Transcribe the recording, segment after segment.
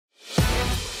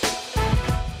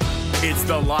It's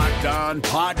the Locked On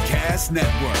Podcast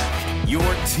Network, your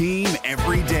team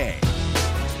every day.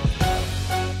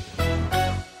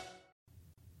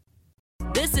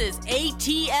 This is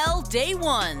ATL Day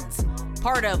Ones,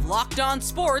 part of Locked On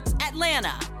Sports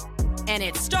Atlanta. And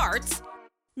it starts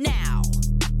now.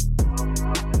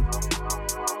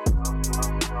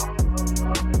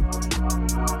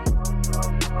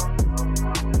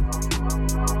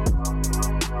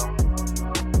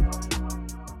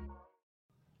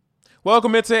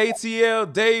 Welcome into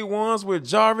ATL Day Ones with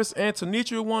Jarvis and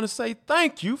Tenitra. We want to say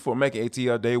thank you for making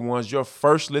ATL Day Ones your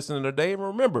first listen of the day. And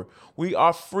remember, we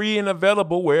are free and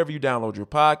available wherever you download your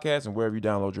podcast and wherever you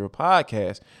download your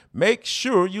podcast. Make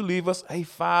sure you leave us a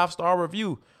 5-star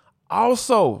review.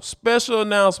 Also, special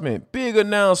announcement, big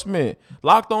announcement.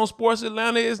 Locked On Sports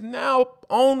Atlanta is now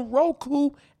on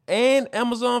Roku and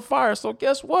Amazon Fire. So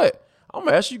guess what? I'm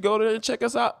going to ask you to go there and check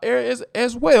us out there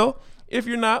as well. If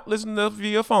you're not listening to us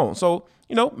via phone. So,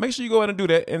 make sure you go ahead and do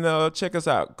that and check us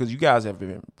out because you guys have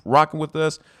been rocking with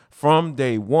us from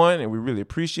day one, and we really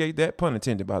appreciate that. Pun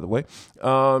intended, by the way.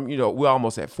 We're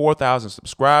almost at 4,000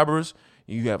 subscribers.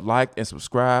 You have liked and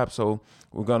subscribed, so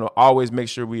we're going to always make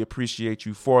sure we appreciate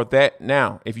you for that.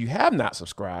 Now, if you have not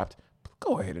subscribed,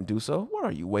 go ahead and do so. What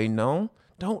are you waiting on?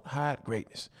 Don't hide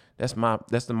greatness. That's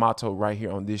the motto right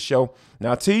here on this show.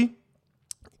 Now, T,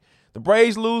 the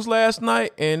Braves lose last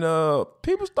night, and I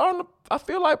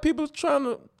feel like people trying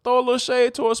to throw a little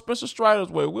shade towards Spencer Strider's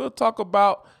way. We'll talk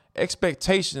about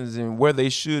expectations and where they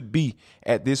should be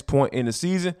at this point in the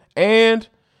season. And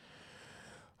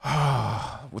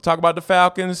we'll talk about the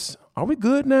Falcons. Are we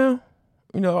good now?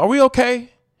 Are we okay?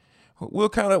 We'll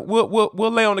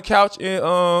lay on the couch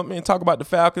and talk about the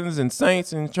Falcons and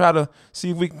Saints and try to see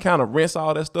if we can kind of rinse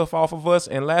all that stuff off of us.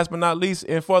 And last but not least,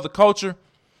 and for the culture,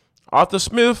 Arthur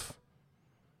Smith,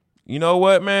 you know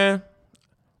what, man?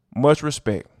 Much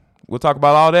respect. We'll talk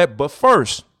about all that. But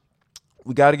first,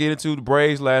 we got to get into the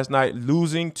Braves last night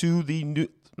losing to the New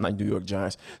York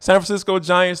Giants. San Francisco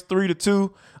Giants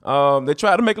 3-2. They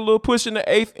tried to make a little push in the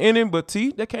 8th inning, but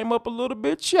they came up a little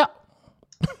bit chopped.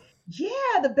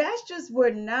 Yeah, the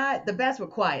bats were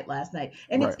quiet last night.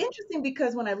 And It's interesting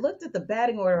because when I looked at the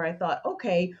batting order, I thought,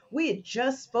 okay, we had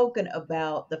just spoken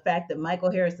about the fact that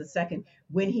Michael Harris II,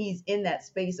 when he's in that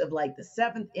space of like the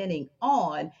 7th inning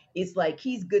on, it's like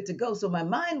he's good to go. So my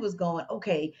mind was going,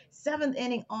 okay, 7th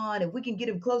inning on, if we can get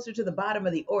him closer to the bottom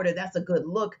of the order, that's a good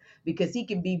look because he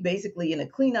can be basically in a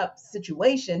cleanup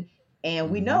situation.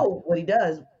 And we know what he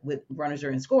does with runners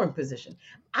are in scoring position.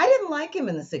 I didn't like him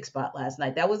in the 6th spot last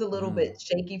night. That was a little bit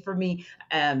shaky for me.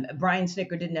 Brian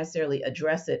Snitker didn't necessarily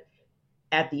address it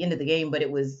at the end of the game, but it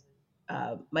was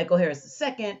Michael Harris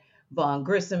II, Vaughn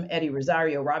Grissom, Eddie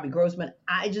Rosario, Robbie Grossman.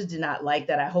 I just did not like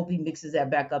that. I hope he mixes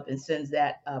that back up and sends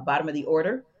that bottom of the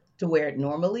order to where it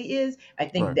normally is. I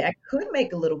think that could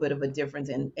make a little bit of a difference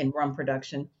in run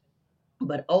production.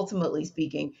 But ultimately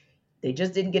speaking, they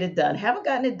just didn't get it done. Haven't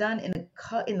gotten it done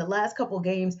in the last couple of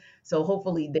games, so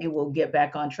hopefully they will get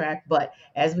back on track. But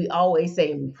as we always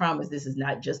say, and we promise this is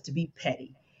not just to be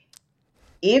petty.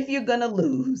 If you're going to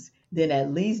lose, then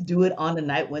at least do it on the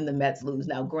night when the Mets lose.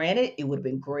 Now, granted, it would have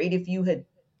been great if you had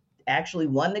actually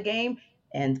won the game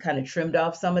and kind of trimmed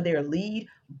off some of their lead,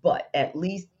 but at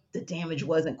least the damage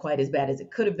wasn't quite as bad as it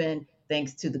could have been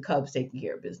thanks to the Cubs taking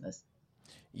care of business.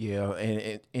 Yeah,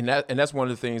 and that's one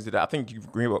of the things that I think you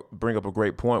bring up a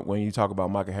great point when you talk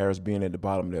about Michael Harris being at the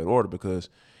bottom of that order because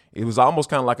it was almost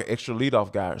kind of like an extra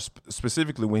leadoff guy,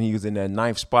 specifically when he was in that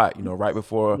 9th spot, right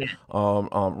before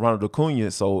Ronald Acuna.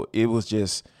 So it was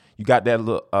just you got that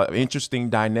little interesting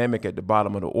dynamic at the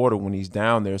bottom of the order when he's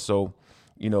down there. So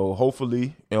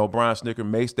hopefully Brian Snitker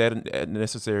makes that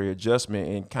necessary adjustment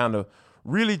and kind of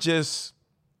really just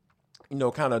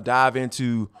kind of dive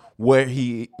into where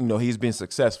he's been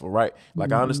successful, right?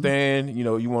 Like I understand,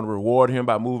 you want to reward him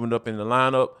by moving up in the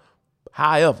lineup.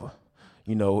 However,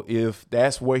 if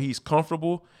that's where he's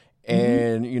comfortable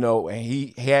and, and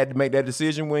he had to make that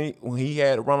decision when he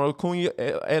had Ronald Acuna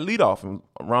at leadoff and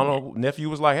Ronald nephew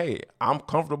was like, hey, I'm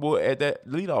comfortable at that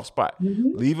leadoff spot.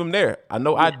 Leave him there. I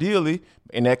know ideally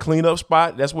in that cleanup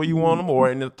spot, that's where you want him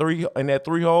or in that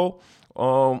 3 hole.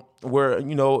 Where,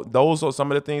 those are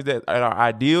some of the things that are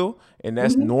ideal and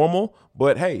that's normal.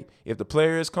 But, hey, if the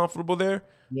player is comfortable there,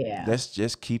 let's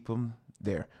just keep him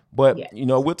there. But,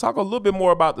 we'll talk a little bit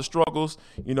more about the struggles,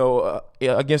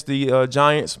 against the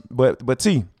Giants. But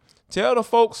T, tell the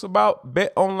folks about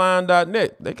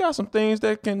betonline.net. They got some things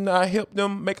that can help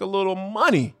them make a little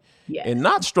money. And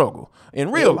not struggle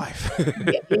in real life.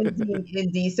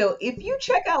 Indeed. So if you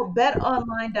check out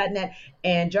betonline.net,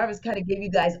 and Jarvis kind of gave you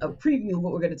guys a preview of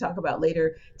what we're going to talk about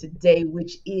later today,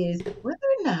 which is whether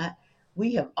or not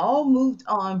we have all moved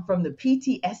on from the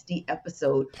PTSD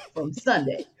episode from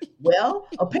Sunday. Well,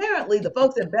 apparently the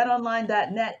folks at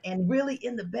betonline.net and really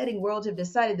in the betting world have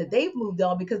decided that they've moved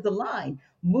on because the line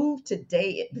moved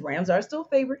today. The Rams are still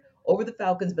favored over the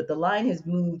Falcons, but the line has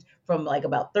moved from like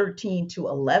about 13 to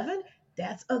 11.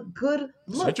 That's a good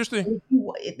It's look. interesting.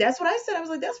 That's what I said. I was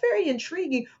like, that's very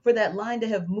intriguing for that line to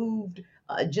have moved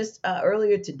just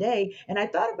earlier today. And I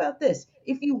thought about this.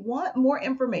 If you want more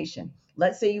information,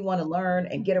 let's say you want to learn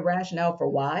and get a rationale for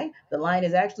why the line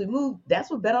is actually moved, that's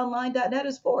what betonline.net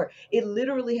is for. It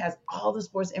literally has all the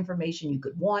sports information you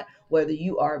could want, whether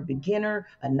you are a beginner,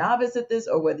 a novice at this,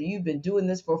 or whether you've been doing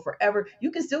this for forever.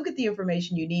 You can still get the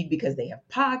information you need because they have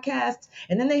podcasts,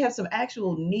 and then they have some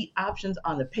actual neat options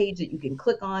on the page that you can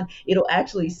click on. It'll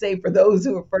actually say for those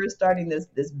who are first starting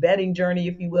this betting journey,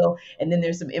 if you will, and then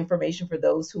there's some information for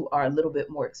those who are a little bit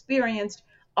more experienced.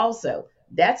 Also,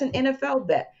 that's an NFL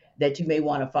bet that you may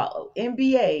want to follow.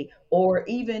 NBA or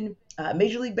even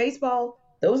Major League Baseball,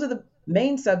 those are the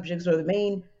main subjects or the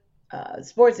main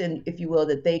sports, and if you will,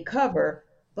 that they cover.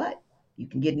 But you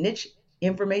can get niche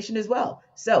information as well.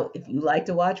 So if you like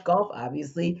to watch golf,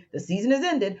 obviously the season has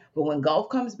ended, but when golf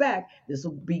comes back, this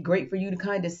will be great for you to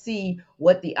kind of see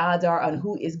what the odds are on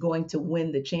who is going to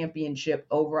win the championship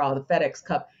overall, the FedEx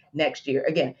Cup next year.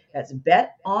 Again, that's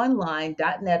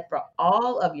betonline.net for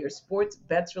all of your sports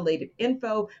bets related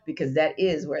info, because that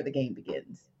is where the game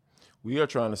begins. We are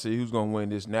trying to see who's going to win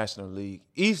this National League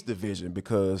East division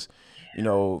because,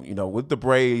 with the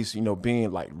Braves,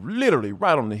 being like literally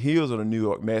right on the heels of the New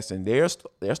York Mets, and they're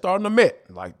starting to met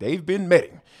like they've been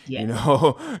metting, Yes.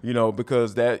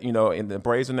 because that, and the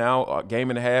Braves are now a game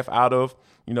and a half out of,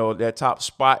 that top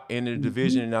spot in the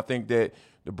division, and I think that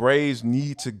the Braves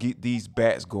need to get these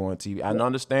bats going. I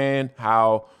understand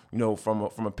how, from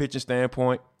a pitching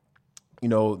standpoint,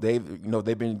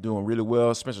 they've been doing really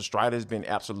well. Spencer Strider has been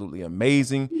absolutely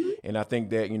amazing, and I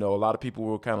think that a lot of people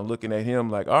were kind of looking at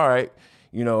him like, all right,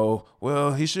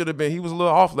 well, he should have been. He was a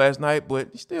little off last night, but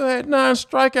he still had 9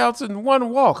 strikeouts and 1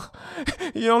 walk.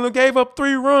 He only gave up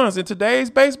 3 runs in today's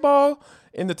baseball.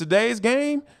 In today's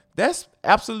game, that's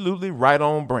absolutely right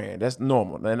on brand. That's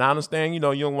normal, and I understand. You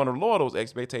don't want to lower those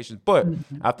expectations, but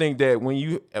I think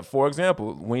that for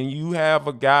example, when you have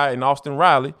a guy in Austin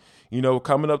Riley,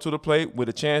 coming up to the plate with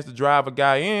a chance to drive a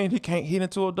guy in, he can't hit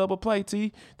into a double play,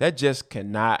 T. That just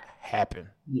cannot happen.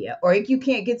 Yeah, or you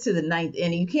can't get to the ninth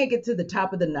inning, you can't get to the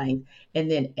top of the ninth, and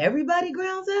then everybody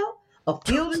grounds out, a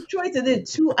fielder's choice, and then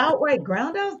 2 outright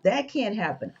ground outs. That can't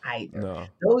happen either. No.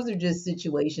 Those are just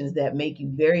situations that make you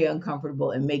very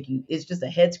uncomfortable and it's just a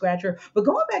head scratcher. But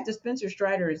going back to Spencer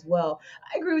Strider as well,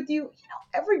 I agree with you.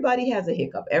 Everybody has a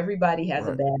hiccup. Everybody has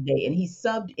a bad day, and he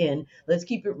subbed in. Let's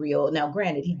keep it real. Now,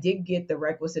 granted, he did get the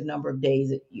requisite number of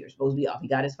days that you're supposed to be off. He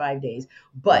got his 5 days,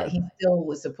 but he still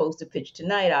was supposed to pitch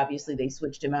tonight. Obviously, they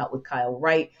switched him out with Kyle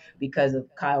Wright because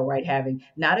of Kyle Wright having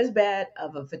not as bad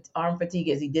of arm fatigue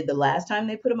as he did the last time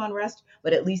they put him on rest,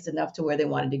 but at least enough to where they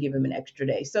wanted to give him an extra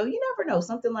day. So you never know.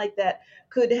 Something like that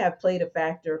could have played a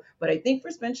factor. But I think for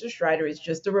Spencer Strider, it's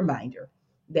just a reminder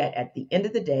that at the end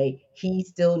of the day, he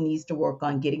still needs to work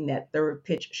on getting that third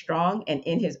pitch strong and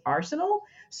in his arsenal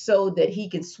so that he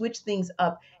can switch things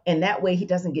up. And that way he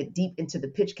doesn't get deep into the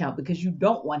pitch count, because you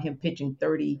don't want him pitching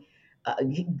 30,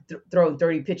 throwing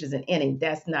 30 pitches an inning.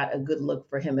 That's not a good look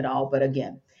for him at all. But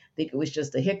again, I think it was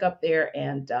just a hiccup there,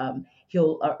 and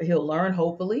he'll learn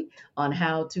hopefully on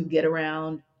how to get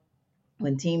around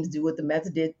when teams do what the Mets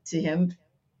did to him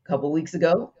a couple weeks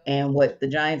ago, and what the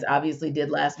Giants obviously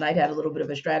did last night. Had a little bit of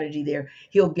a strategy there.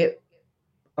 He'll get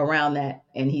around that,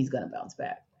 and he's going to bounce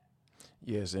back.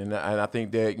 Yes, and I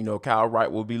think that, Kyle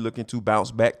Wright will be looking to bounce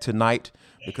back tonight,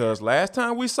 because last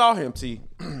time we saw him, T,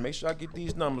 make sure I get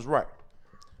these numbers right.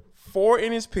 4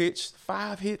 innings pitched,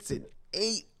 5 hits, and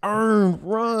 8 earned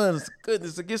runs.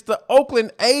 Goodness, against the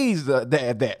Oakland A's at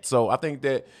that. So I think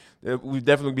that we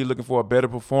definitely be looking for a better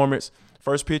performance.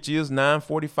 First pitch is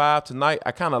 9:45 tonight.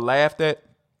 I kind of laughed at,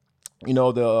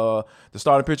 the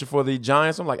starting pitcher for the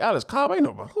Giants. I'm like, Alex Cobb? Ain't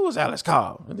nobody. Who is Alex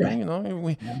Cobb? And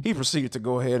then, he proceeded to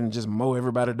go ahead and just mow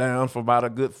everybody down for about a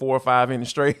good 4 or 5 innings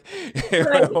straight.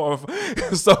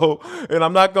 So, and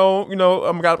I'm not going,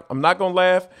 I'm not going to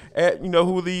laugh at,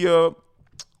 who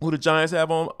the Giants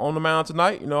have on the mound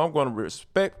tonight. I'm going to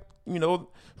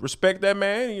respect that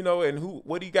man, and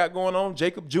what he got going on.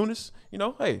 Jacob Junis,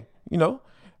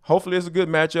 hopefully it's a good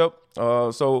matchup.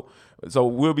 So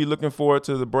we'll be looking forward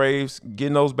to the Braves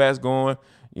getting those bats going,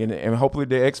 and hopefully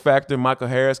the X factor, Michael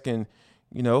Harris, can,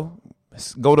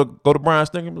 go to Brian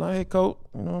Stinker and be like, hey, coach,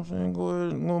 you know what I'm saying? Go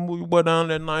ahead and move your boy down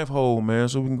that ninth hole, man,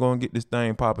 so we can go and get this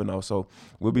thing popping off. So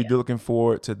we'll be looking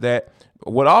forward to that.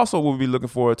 What also we'll be looking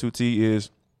forward to, T, is,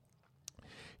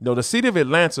 the city of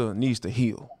Atlanta needs to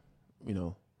heal,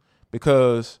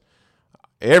 because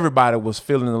everybody was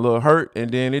feeling a little hurt,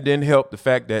 and then it didn't help the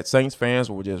fact that Saints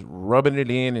fans were just rubbing it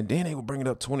in, and then they were bringing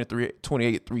up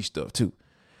 28-3 stuff too.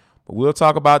 But we'll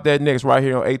talk about that next right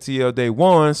here on ATL Day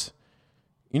Ones.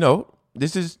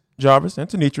 This is Jarvis and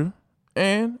Tenitra,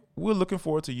 and we're looking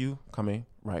forward to you coming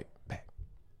right back.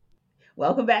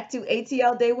 Welcome back to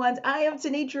ATL Day Ones. I am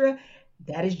Tenitra.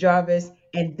 That is Jarvis.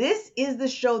 And this is the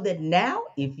show that now,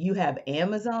 if you have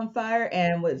Amazon Fire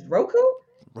and was Roku,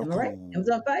 am I right?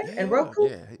 Amazon Fire and Roku,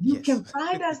 you can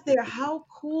find us there. How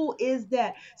cool is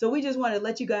that? So we just want to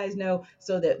let you guys know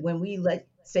so that when we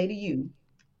say to you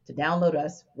to download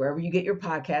us wherever you get your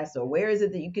podcasts, or where is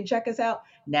it that you can check us out,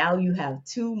 now you have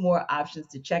 2 more options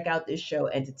to check out this show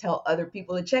and to tell other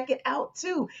people to check it out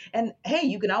too. And hey,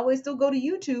 you can always still go to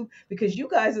YouTube, because you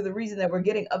guys are the reason that we're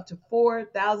getting up to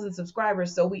 4,000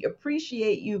 subscribers. So we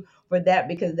appreciate you for that,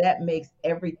 because that makes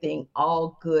everything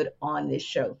all good on this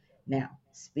show. Now,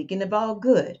 speaking of all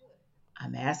good,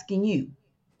 I'm asking you,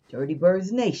 Dirty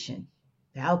Birds Nation,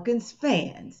 Falcons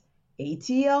fans,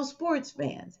 ATL sports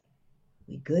fans,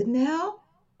 we good now?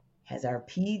 Has our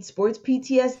sports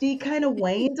PTSD kind of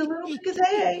waned a little? Because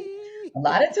hey, a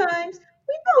lot of times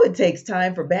we know it takes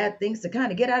time for bad things to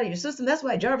kind of get out of your system. That's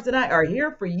why Jarvis and I are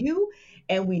here for you.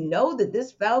 And we know that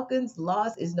this Falcons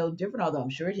loss is no different, although I'm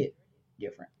sure it hit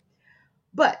different.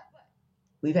 But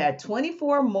we've had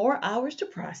 24 more hours to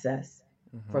process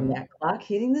from that clock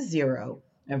hitting the 0,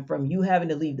 and from you having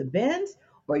to leave the Benz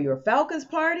or your Falcons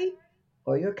party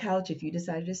or your couch if you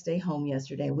decided to stay home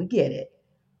yesterday. We get it.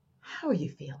 How are you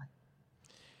feeling?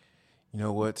 You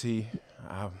know what, T?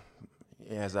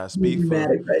 As I speak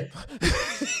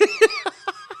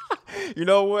you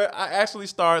know what? I actually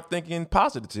started thinking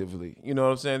positively, you know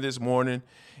what I'm saying, this morning.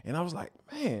 And I was like,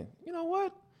 man, you know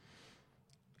what?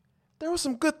 There were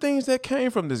some good things that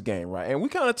came from this game, right? And we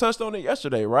kind of touched on it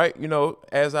yesterday, right?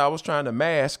 As I was trying to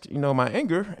mask, my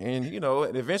anger, and,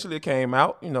 and eventually it came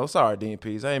out. Sorry,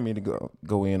 DMPs. I didn't mean to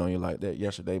go in on you like that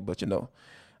yesterday, but,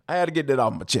 I had to get that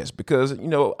off my chest because,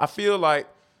 I feel like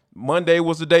Monday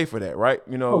was the day for that, right?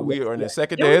 We are in the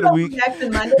second day of the week.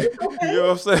 Monday, okay. You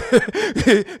know what I'm saying?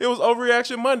 It was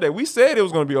overreaction Monday. We said it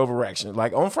was going to be overreaction.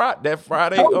 Like on Friday,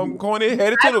 going in,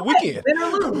 headed to the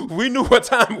weekend. We knew what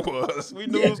time it was. We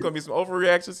knew it was going to be some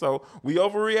overreaction. So we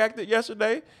overreacted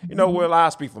yesterday. Well, I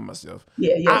speak for myself.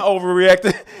 I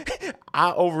overreacted.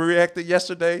 I overreacted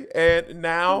yesterday, and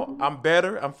now I'm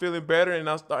better. I'm feeling better,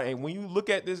 and when you look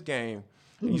at this game,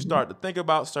 and you start to think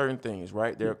about certain things,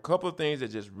 right? There are a couple of things that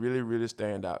just really, really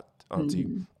stand out to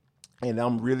you, and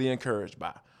I'm really encouraged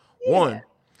by. One,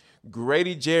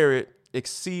 Grady Jarrett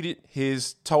exceeded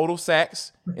his total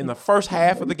sacks in the first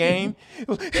half of the game.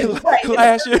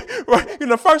 Last year, right? In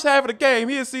the first half of the game,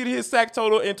 he exceeded his sack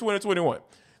total in 2021.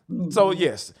 So,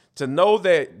 yes, to know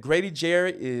that Grady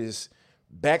Jarrett is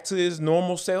back to his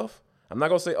normal self, I'm not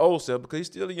going to say old self because he's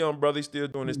still a young brother. He's still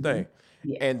doing his thing.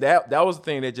 Yeah. And that was the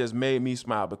thing that just made me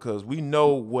smile, because we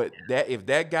know if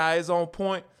that guy is on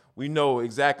point, we know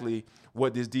exactly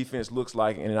what this defense looks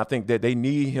like. And I think that they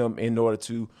need him in order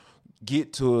to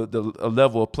get to a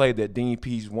level of play that Dean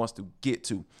Pease wants to get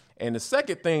to. And the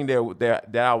second thing that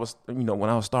I was, when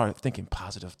I started thinking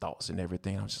positive thoughts and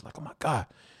everything, I was just like, oh my God,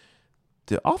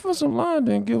 the offensive line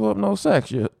didn't give up no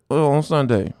sacks yet on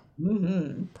Sunday.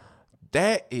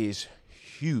 That is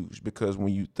huge, because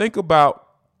when you think about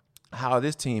how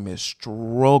this team has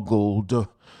struggled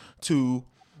to,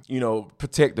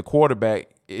 protect the quarterback,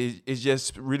 it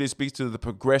just really speaks to the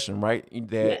progression, right?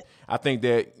 That I think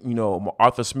that,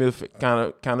 Arthur Smith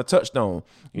kind of touched on,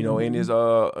 in his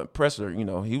presser.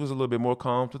 He was a little bit more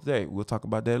calm today. We'll talk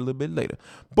about that a little bit later.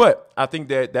 But I think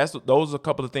that those are a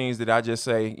couple of things that I just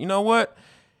say, you know what?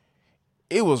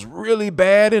 It was really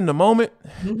bad in the moment,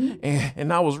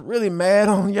 and I was really mad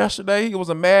on yesterday. It was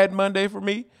a mad Monday for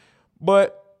me,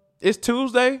 but it's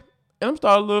Tuesday, and I'm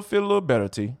starting to feel a little better,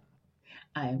 T.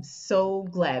 I am so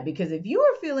glad, because if you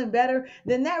are feeling better,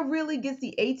 then that really gets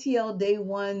the ATL Day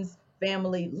One's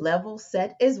family level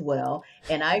set as well.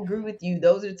 And I agree with you.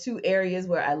 Those are 2 areas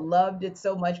where I loved it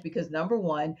so much, because number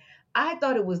one, I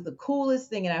thought it was the coolest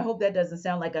thing, and I hope that doesn't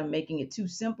sound like I'm making it too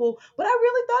simple, but I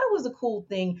really thought it was a cool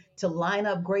thing to line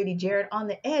up Grady Jarrett on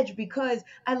the edge because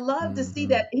I love to see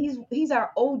that he's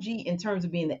our OG in terms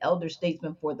of being the elder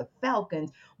statesman for the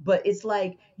Falcons. But it's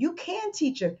like you can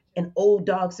teach an old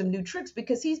dog some new tricks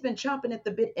because he's been chomping at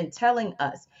the bit and telling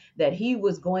us that he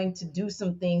was going to do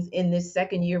some things in this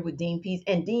second year with Dean Pease.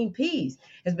 And Dean Pease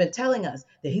has been telling us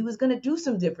that he was going to do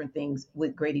some different things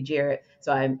with Grady Jarrett.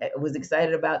 So I was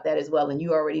excited about that as well. And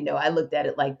you already know I looked at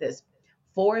it like this: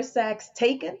 4 sacks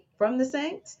taken from the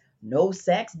Saints, no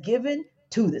sacks given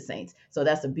to the Saints. So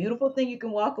that's a beautiful thing you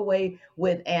can walk away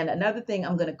with. And another thing,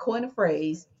 I'm going to coin a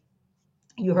phrase.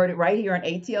 You heard it right here on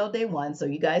ATL Day One. So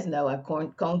you guys know I've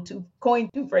coined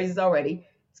two phrases already.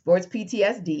 Sports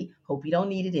PTSD. Hope you don't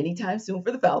need it anytime soon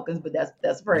for the Falcons, but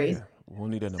that's a phrase. Yeah, we'll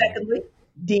need that. Secondly,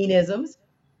 Deanisms.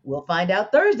 We'll find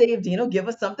out Thursday if Dean will give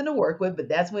us something to work with, but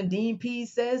that's when Dean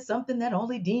Pease says something that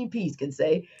only Dean Pease can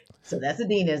say. So that's a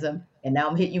Deanism. And now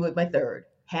I'm hitting you with my third.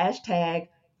 Hashtag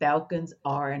Falcons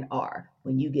R&R.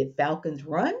 When you get Falcons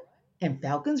run and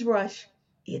Falcons rush,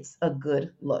 it's a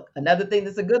good look. Another thing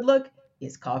that's a good look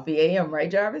is Coffee AM,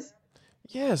 right, Jarvis?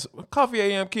 Yes, Coffee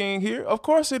AM King here. Of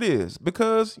course it is,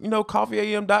 because,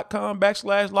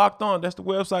 coffeeam.com/locked on. That's the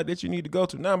website that you need to go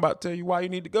to. Now I'm about to tell you why you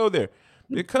need to go there.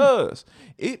 Because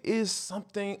it is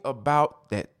something about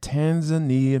that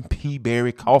Tanzanian pea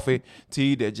berry coffee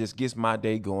tea that just gets my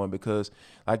day going. Because,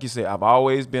 like you said, I've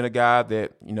always been a guy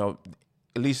that,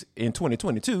 at least in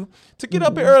 2022, to get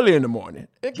up early in the morning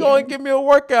and go and get me a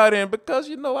workout in because,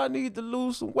 I need to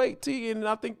lose some weight, T. And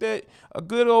I think that a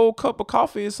good old cup of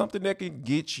coffee is something that can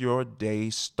get your day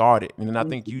started. And I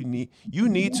think you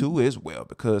need to as well,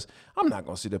 because I'm not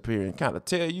going to sit up here and kind of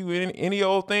tell you any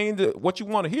old thing what you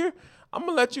want to hear. I'm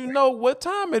going to let you know what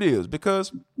time it is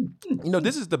because,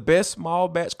 this is the best small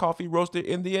batch coffee roaster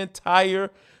in the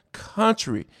entire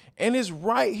country, and it's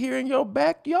right here in your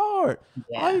backyard.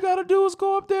 Yeah. All you got to do is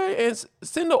go up there and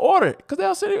send the order because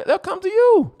they'll come to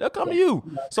you.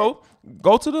 So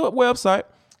go to the website,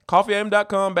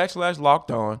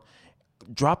 coffeeam.com/locked on,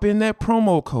 drop in that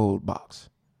promo code box,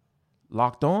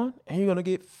 locked on, and you're going to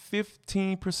get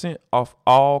 15% off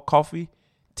all coffee,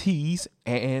 teas,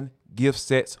 and gift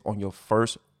sets on your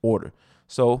first order.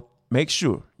 So make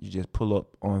sure you just pull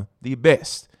up on the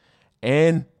best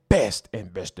and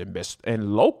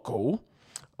local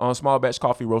small batch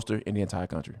coffee roaster in the entire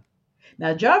country.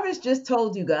 Now, Jarvis just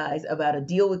told you guys about a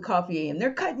deal with Coffee AM.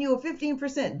 They're cutting you a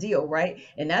 15% deal, right?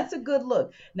 And that's a good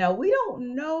look. Now, we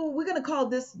don't know. We're going to call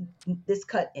this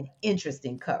cut an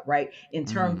interesting cut, right? In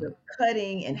terms of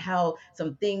cutting and how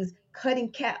some things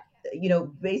cutting cap,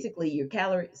 basically your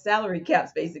salary cap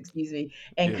space,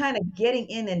 and kind of getting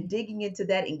in and digging into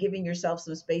that and giving yourself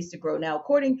some space to grow. Now,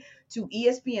 according to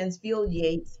ESPN's Phil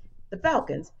Yates, the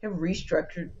Falcons have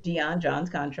restructured Deion John's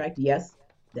contract. Yes,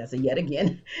 that's a yet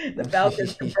again. The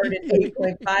Falcons converted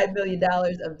 $8.5 million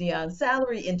of Deion's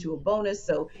salary into a bonus,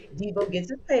 so Deebo gets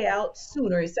his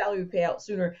salary payout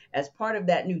sooner as part of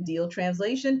that new deal.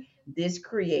 Translation, this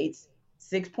creates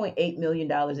 $6.8 million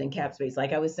in cap space.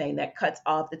 Like I was saying, that cuts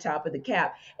off the top of the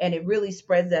cap, and it really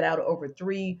spreads that out over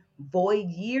 3 void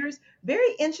years.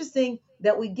 Very interesting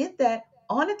that we get that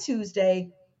on a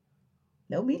Tuesday.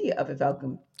 No media up at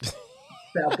Falcon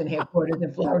headquarters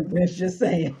in Flowery Branch, just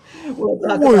saying. What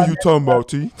are you talking about,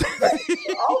 T?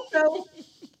 Also,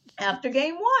 after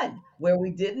game 1, where we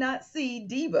did not see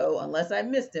Deebo, unless I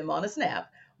missed him on a snap.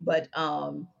 But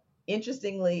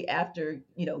interestingly, after,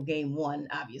 game 1,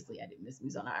 obviously I didn't miss him, he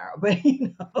was on IR, but,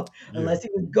 unless he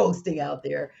was ghosting out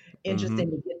there.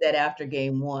 Interesting to get that after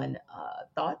game 1.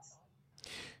 Thoughts?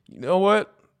 You know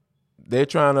what? They're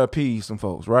trying to appease some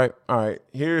folks, right? All right,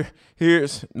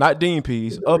 here's not Dean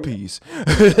Pease, appease.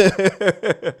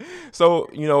 So,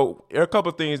 there are a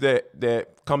couple of things that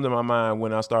come to my mind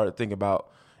when I started thinking about,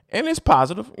 and it's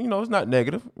positive, it's not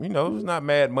negative, it's not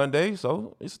Mad Monday,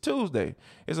 so it's Tuesday.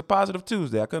 It's a positive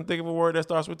Tuesday. I couldn't think of a word that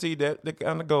starts with T that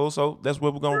kind of goes, so that's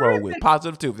what we're going to roll with.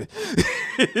 Positive Tuesday.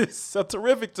 It's a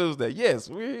terrific Tuesday. Yes,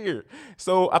 we're here.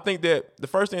 So I think that the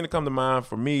first thing that comes to mind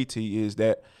for me, T, is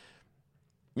that,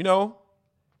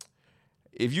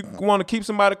 if you want to keep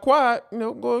somebody quiet,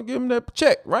 go and give them that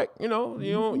check, right? You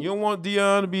don't want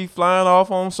Deion to be flying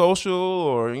off on social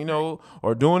or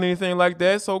doing anything like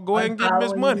that. So go ahead and give him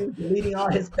his money. Deleting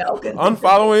all his Falcons.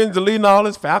 Unfollowing, deleting all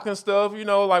his Falcon stuff,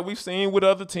 like we've seen with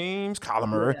other teams,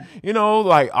 Kyler,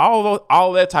 like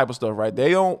all that type of stuff, right?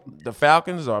 The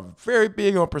Falcons are very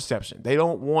big on perception. They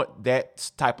don't want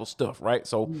that type of stuff, right?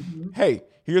 So, hey,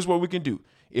 here's what we can do.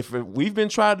 If we've been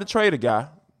trying to trade a guy,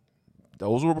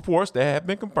 those were reports that have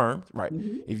been confirmed, right?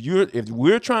 If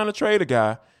we're trying to trade a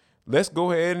guy, let's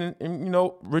go ahead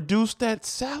and reduce that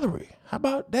salary. How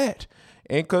about that?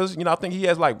 And because, I think he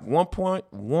has like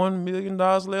 $1.1 million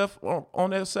left on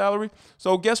that salary.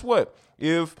 So guess what?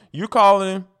 If you're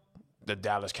calling the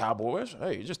Dallas Cowboys,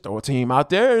 hey, just throw a team out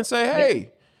there and say,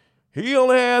 hey, he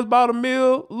only has about a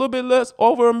little bit less,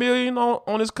 over $1 million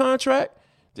on his contract.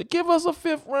 To give us a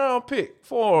 5th round pick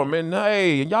for him. And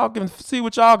hey, y'all can see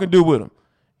what y'all can do with him.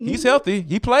 He's healthy.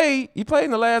 He played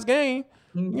in the last game.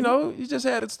 He just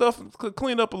had his stuff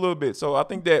cleaned up a little bit. So I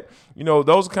think that,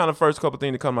 those are kind of first couple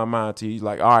things that come to my mind, T.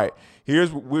 Like, all right,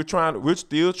 we're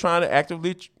still trying to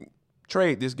actively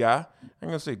trade this guy. I'm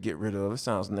going to say get rid of. It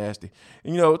sounds nasty.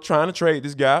 Trying to trade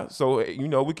this guy so,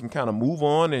 we can kind of move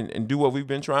on and do what we've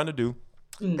been trying to do.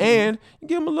 And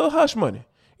give him a little hush money.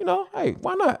 Hey,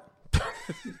 why not?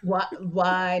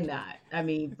 Why not? I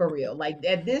mean, for real. Like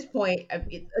at this point,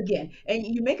 again, and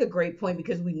you make a great point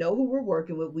because we know who we're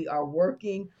working with. We are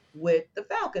working with the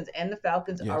Falcons, and the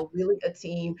Falcons are really a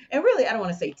team. And really, I don't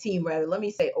want to say team, rather, let me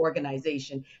say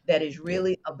organization that is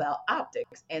really about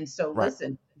optics. And so,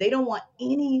 listen, they don't want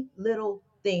any little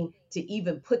thing to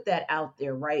even put that out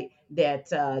there, right? That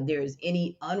there's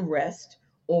any unrest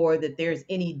or that there's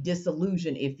any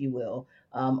disillusion, if you will,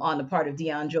 on the part of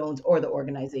Deion Jones or the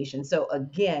organization. So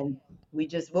again,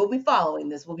 we'll be following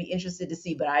this. We'll be interested to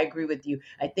see, but I agree with you.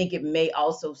 I think it may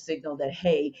also signal that,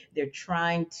 hey, they're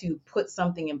trying to put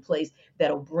something in place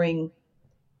that'll bring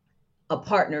a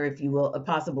partner, if you will, a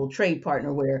possible trade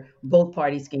partner where both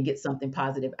parties can get something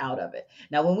positive out of it.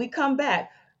 Now, when we come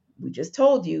back, we just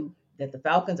told you that the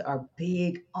Falcons are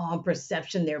big on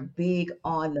perception. They're big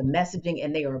on the messaging,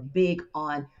 and they are big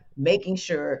on making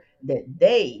sure that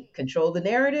they control the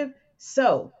narrative.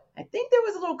 So I think there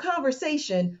was a little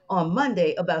conversation on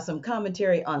Monday about some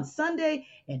commentary on Sunday,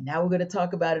 and now we're going to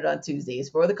talk about it on Tuesday. It's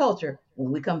For the Culture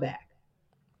when we come back.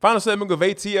 Final segment of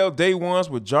ATL Day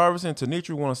Ones with Jarvis and Tenitra.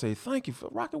 We want to say thank you for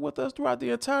rocking with us throughout the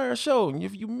entire show. And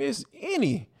if you miss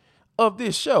any of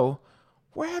this show,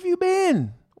 where have you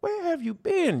been? Where have you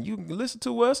been? You can listen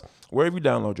to us wherever you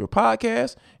download your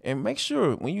podcast. And make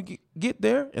sure when you get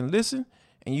there and listen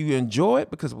and you enjoy it,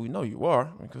 because we know you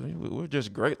are, because we're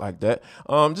just great like that,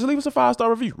 just leave us a 5-star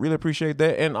review. Really appreciate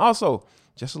that. And also,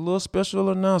 just a little special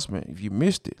announcement. If you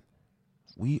missed it,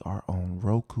 we are on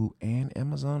Roku and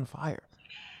Amazon Fire.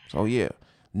 So, yeah,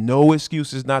 no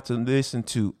excuses not to listen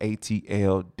to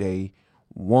ATL Day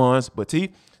Ones. But,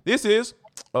 T, this is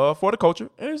For the Culture,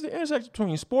 and it's the intersection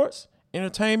between sports,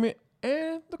 entertainment,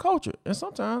 and the culture. And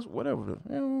sometimes whatever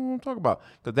we want to talk about.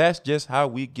 Because that's just how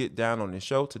we get down on this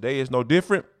show. Today is no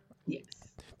different. Yes.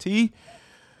 T,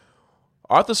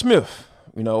 Arthur Smith,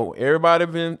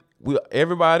 everybody,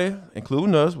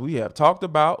 including us, we have talked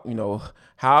about,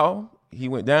 how he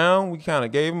went down. We kind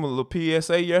of gave him a little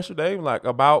PSA yesterday, like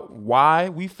about why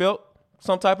we felt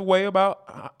some type of way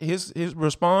about his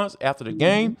response after the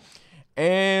game.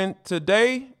 And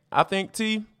today, I think,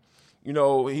 T,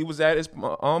 he was at his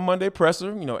on Monday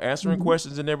presser, answering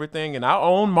questions and everything. And our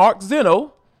own Mark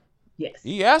Zeno,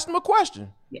 he asked him a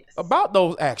question about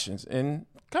those actions. And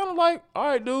kind of like, all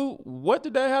right, dude, what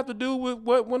did that have to do with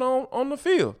what went on the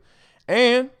field?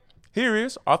 And here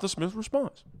is Arthur Smith's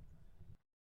response.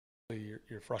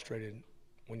 You're frustrated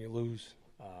when you lose,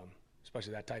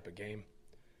 especially that type of game.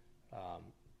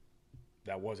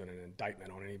 That wasn't an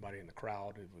indictment on anybody in the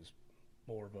crowd. It was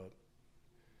more of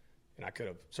and I could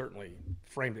have certainly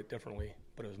framed it differently,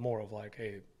 but it was more of like,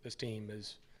 hey, this team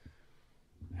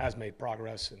has made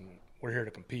progress, and we're here to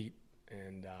compete.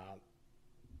 And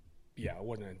it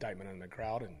wasn't an indictment on the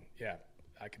crowd, and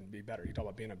I can be better. You talk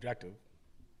about being objective,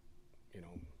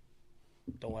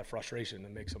 don't let frustration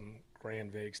and make some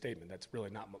grand, vague statement. That's really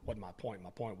not what my point. My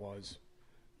point was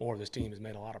more of this team has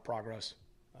made a lot of progress.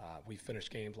 We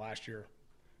finished games last year,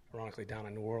 ironically, down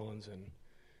in New Orleans, and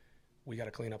we got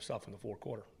to clean up stuff in the fourth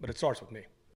quarter. But it starts with me.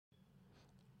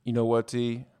 You know what,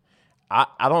 T?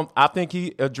 I think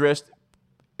he addressed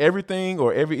everything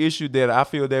or every issue that I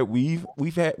feel that we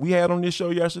had on this show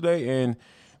yesterday. And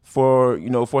for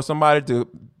somebody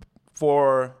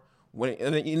when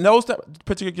in those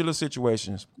particular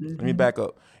situations, let me back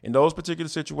up. In those particular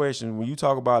situations, when you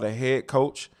talk about a head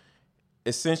coach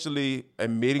essentially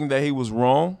admitting that he was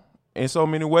wrong in so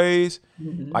many ways,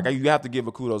 like you have to give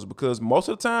a kudos, because most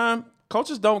of the time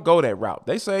coaches don't go that route.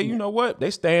 They say, you know what,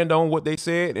 they stand on what they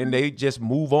said and they just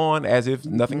move on as if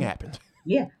nothing happened.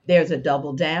 Yeah, there's a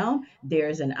double down.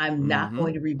 There's an I'm not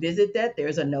going to revisit that.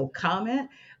 There's a no comment.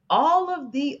 All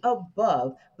of the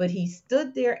above, but he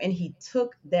stood there and he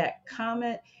took that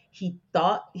comment. He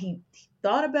thought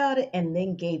about it and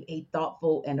then gave a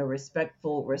thoughtful and a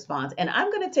respectful response. And I'm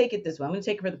going to take it this way. I'm going to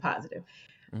take it for the positive.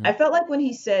 I felt like when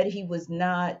he said he was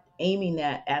not aiming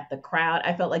that at the crowd,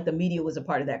 I felt like the media was a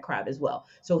part of that crowd as well.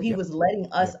 So he Yep. was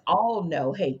letting us Yep. all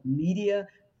know, hey, media,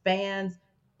 fans,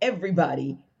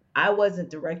 everybody, I wasn't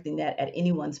directing that at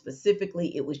anyone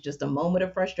specifically. It was just a moment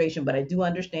of frustration, but I do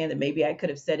understand that maybe I could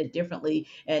have said it differently.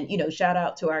 And, shout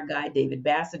out to our guy, David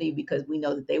Bassity, because we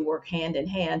know that they work hand in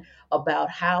hand about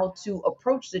how to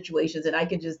approach situations. And I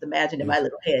can just imagine in my Yes.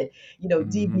 little head, Mm-hmm.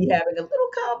 DB having a little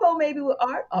combo maybe with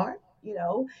Art,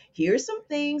 here's some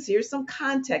things, here's some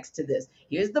context to this.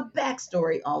 Here's the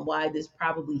backstory on why this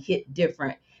probably hit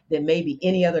different than maybe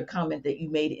any other comment that you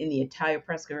made in the entire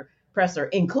presser,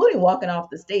 including walking off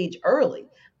the stage early.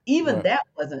 Even Right. that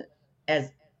wasn't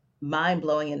as mind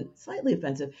blowing and slightly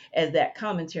offensive as that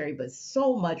commentary, but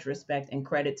so much respect and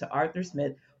credit to Arthur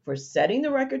Smith for setting the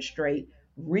record straight,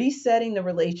 resetting the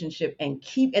relationship, and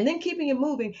then keeping it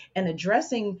moving and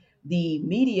addressing the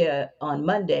media on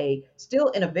Monday still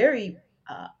in a very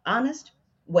honest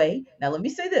way. Now, let me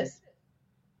say this.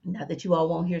 Not that you all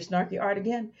won't hear Snarky Art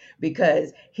again,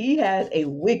 because he has a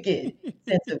wicked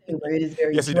sense of humor. It is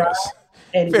very Yes, he dry does.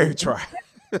 and it Very is try.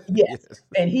 yes, Yes.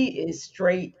 and he is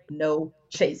straight no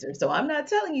chaser. So I'm not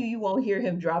telling you won't hear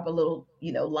him drop a little,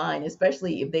 line,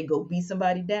 especially if they go beat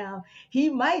somebody down. He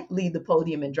might leave the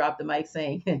podium and drop the mic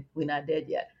saying, "We're not dead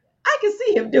yet." I can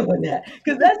see him doing that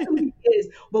because that's who he is.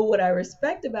 But what I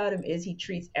respect about him is he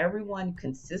treats everyone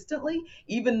consistently,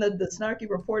 even the snarky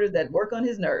reporters that work on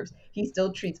his nerves. He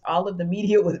still treats all of the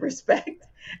media with respect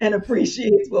and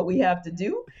appreciates what we have to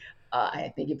do.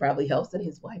 I think it probably helps that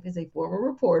his wife is a former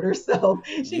reporter, so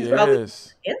she's probably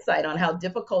Yes. insight on how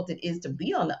difficult it is to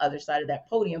be on the other side of that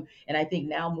podium. And I think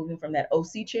now moving from that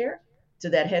OC chair to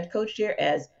that head coach chair,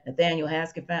 as Nathaniel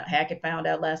Hackett found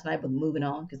out last night, but moving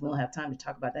on because we don't have time to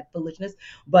talk about that foolishness.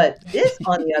 But this,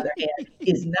 on the other hand,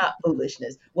 is not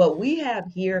foolishness. What we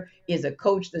have here is a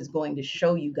coach that's going to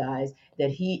show you guys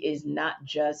that he is not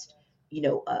just,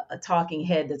 a talking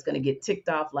head that's going to get ticked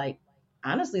off like,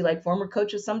 honestly, like former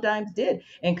coaches sometimes did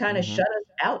and kind of Mm-hmm. shut us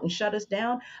out and shut us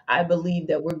down. I believe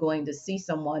that we're going to see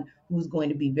someone who's going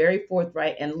to be very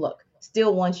forthright and look,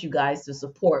 still wants you guys to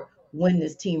support when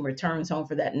this team returns home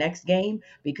for that next game.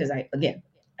 Because I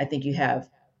think you have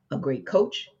a great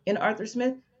coach in Arthur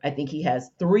Smith. I think he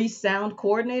has three sound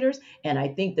coordinators, and I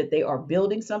think that they are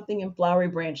building something in Flowery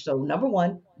Branch. So, number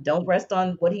one, don't rest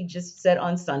on what he just said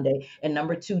on Sunday. And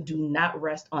number two, do not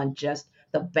rest on just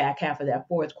the back half of that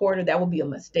fourth quarter. That would be a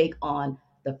mistake on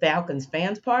the Falcons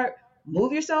fans' part.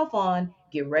 Move yourself on,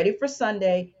 get ready for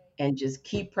Sunday, and just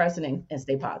keep pressing and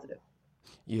stay positive.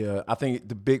 Yeah, I think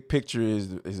the big picture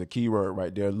is a key word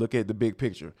right there. Look at the big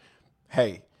picture.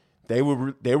 Hey, they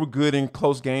were good in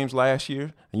close games last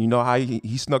year, and you know how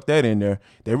he snuck that in there.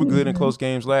 They were good in Mhm. close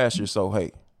games last year, so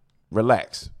hey,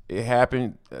 relax. It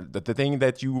happened. The thing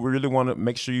that you really want to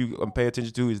make sure you pay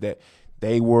attention to is that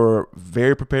they were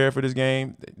very prepared for this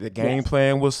game. The game Yes.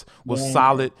 plan was Yeah.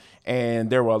 solid, and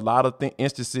there were a lot of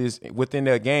instances within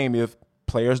that game if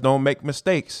players don't make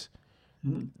mistakes,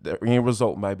 Mhm. the end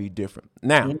result might be different.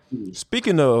 Now, Indeed.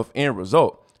 speaking of end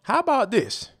result, how about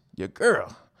this? Your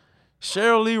girl,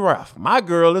 Cheryl Lee Ralph, my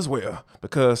girl as well,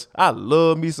 because I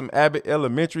love me some Abbott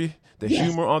Elementary. The Yes.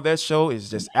 humor on that show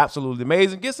is just absolutely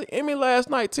amazing. Gets an Emmy last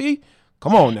night, T.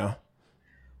 Come on now.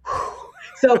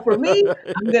 So for me,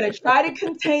 I'm going to try to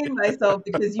contain myself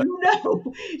because she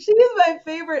is my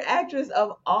favorite actress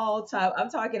of all time. I'm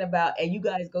talking about, and you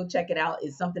guys go check it out,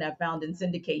 is something I found in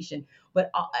syndication. But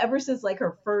ever since like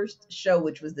her first show,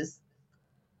 which was this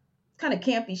kind of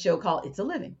campy show called It's a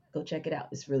Living. Go check it out.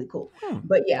 It's really cool.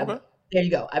 But yeah, Okay. there you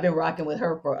go. I've been rocking with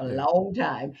her for a Yeah. long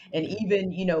time. And Yeah.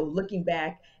 even, looking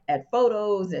back at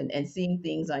photos and seeing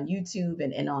things on YouTube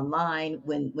and online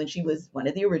when she was one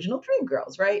of the original Dream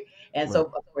Girls, right? And so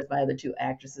Right. of course my other two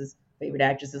favorite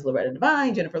actresses, Loretta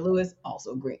Devine, Jennifer Lewis,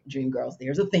 also great Dream Girls.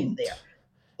 There's a theme there.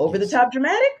 Over the Yes. top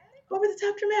dramatic, over the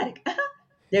top dramatic.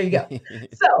 There you go.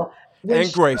 So when And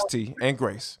she Grace, T. And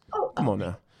Grace. Come oh on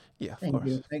now. Yeah, of thank course.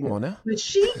 you. Thank Come you. on now. But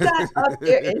she got up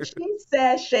there and she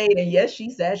sashayed, and yes, she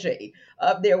sashayed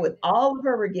up there with all of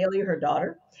her regalia. Her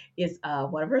daughter is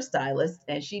one of her stylists,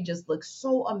 and she just looks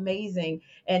so amazing.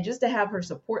 And just to have her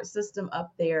support system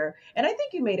up there. And I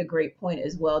think you made a great point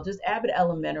as well. Just Abbott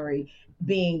Elementary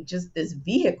being just this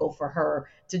vehicle for her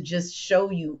to just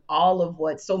show you all of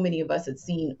what so many of us had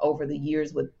seen over the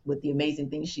years with the amazing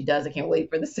things she does. I can't wait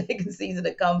for the second season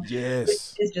to come.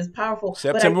 Yes. It's just powerful.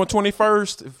 But I September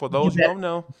 21st, for you those who better don't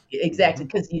know. exactly,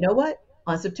 because you know what?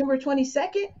 On September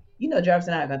 22nd, Jarvis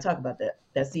and I are going to talk about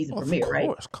that season Of premiere, right?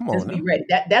 course. Come on Just be now. ready.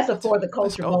 That's a for the Let's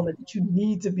culture go. moment that you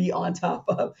need to be on top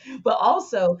of. But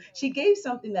also, she gave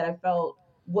something that I felt.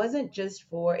 wasn't just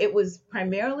for, it was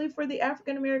primarily for the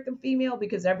African American female,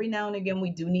 because every now and again we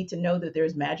do need to know that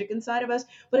there's magic inside of us.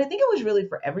 But I think it was really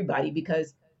for everybody,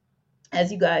 because as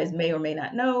you guys may or may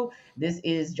not know, this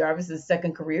is Jarvis's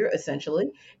second career, essentially,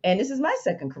 and this is my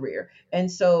second career. And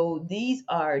so these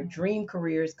are dream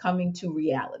careers coming to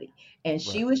reality. And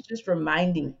she Right. was just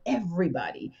reminding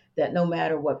everybody that no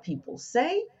matter what people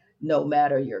say, no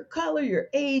matter your color, your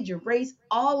age, your race,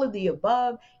 all of the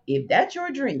above, if that's your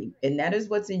dream and that is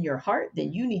what's in your heart,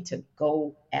 then you need to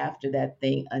go after that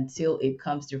thing until it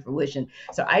comes to fruition.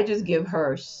 So I just give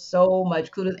her so much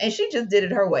kudos. And she just did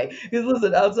it her way. Because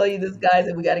listen, I'll tell you this, guys,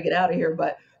 and we got to get out of here.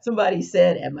 But somebody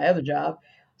said at my other job,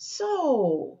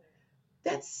 so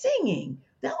that singing,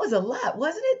 that was a lot,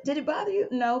 wasn't it? Did it bother you?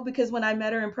 No, because when I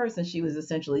met her in person, she was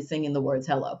essentially singing the words,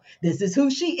 hello, this is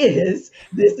who she is.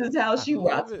 This is how I she love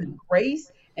rocks, it. with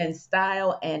grace and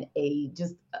style and a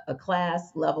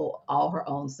class level all her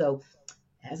own. So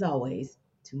as always,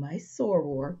 to my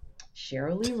soror,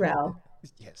 Cheryl Lee Ralph,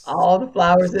 Yes. all the It's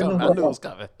flowers in the coming. I knew it world. was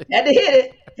coming. Had to hit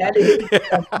it. Had to hit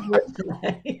it one more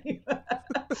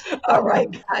time. All right,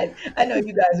 guys. I know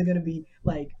you guys are going to be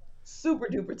like super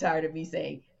duper tired of me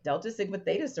saying Delta Sigma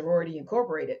Theta Sorority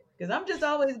Incorporated, because I'm just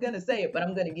always going to say it, but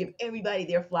I'm going to give everybody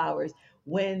their flowers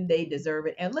when they deserve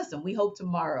it. And listen, we hope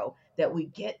tomorrow that we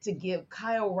get to give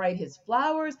Kyle Wright his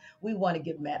flowers. We want to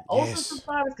give Matt Olson some Yes.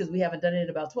 flowers because we haven't done it in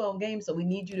about 12 games. So we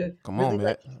need you to Come really on,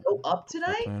 like Matt. show up Stop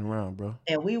tonight, playing around, bro.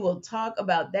 and we will talk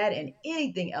about that and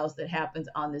anything else that happens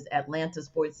on this Atlanta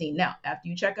sports scene. Now, after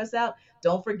you check us out,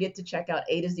 don't forget to check out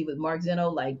A to Z with Mark Zeno.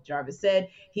 Like Jarvis said,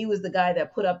 he was the guy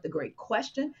that put up the great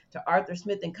question to Arthur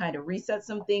Smith and kind of reset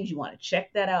some things. You want to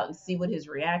check that out and see what his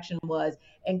reaction was.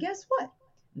 And guess what?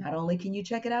 Not only can you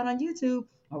check it out on YouTube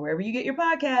or wherever you get your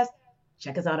podcast,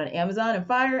 check us out on Amazon and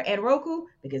Fire and Roku,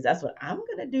 because that's what I'm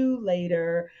going to do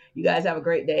later. You guys have a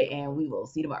great day, and we will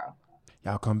see you tomorrow.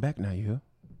 Y'all come back now, you hear?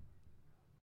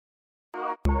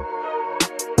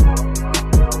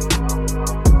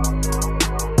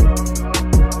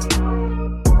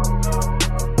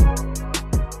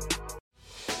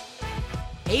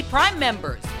 Hey, Prime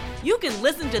members, you can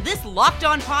listen to this Locked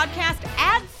On podcast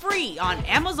ad-free on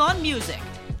Amazon Music.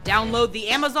 Download the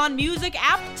Amazon Music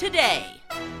app today.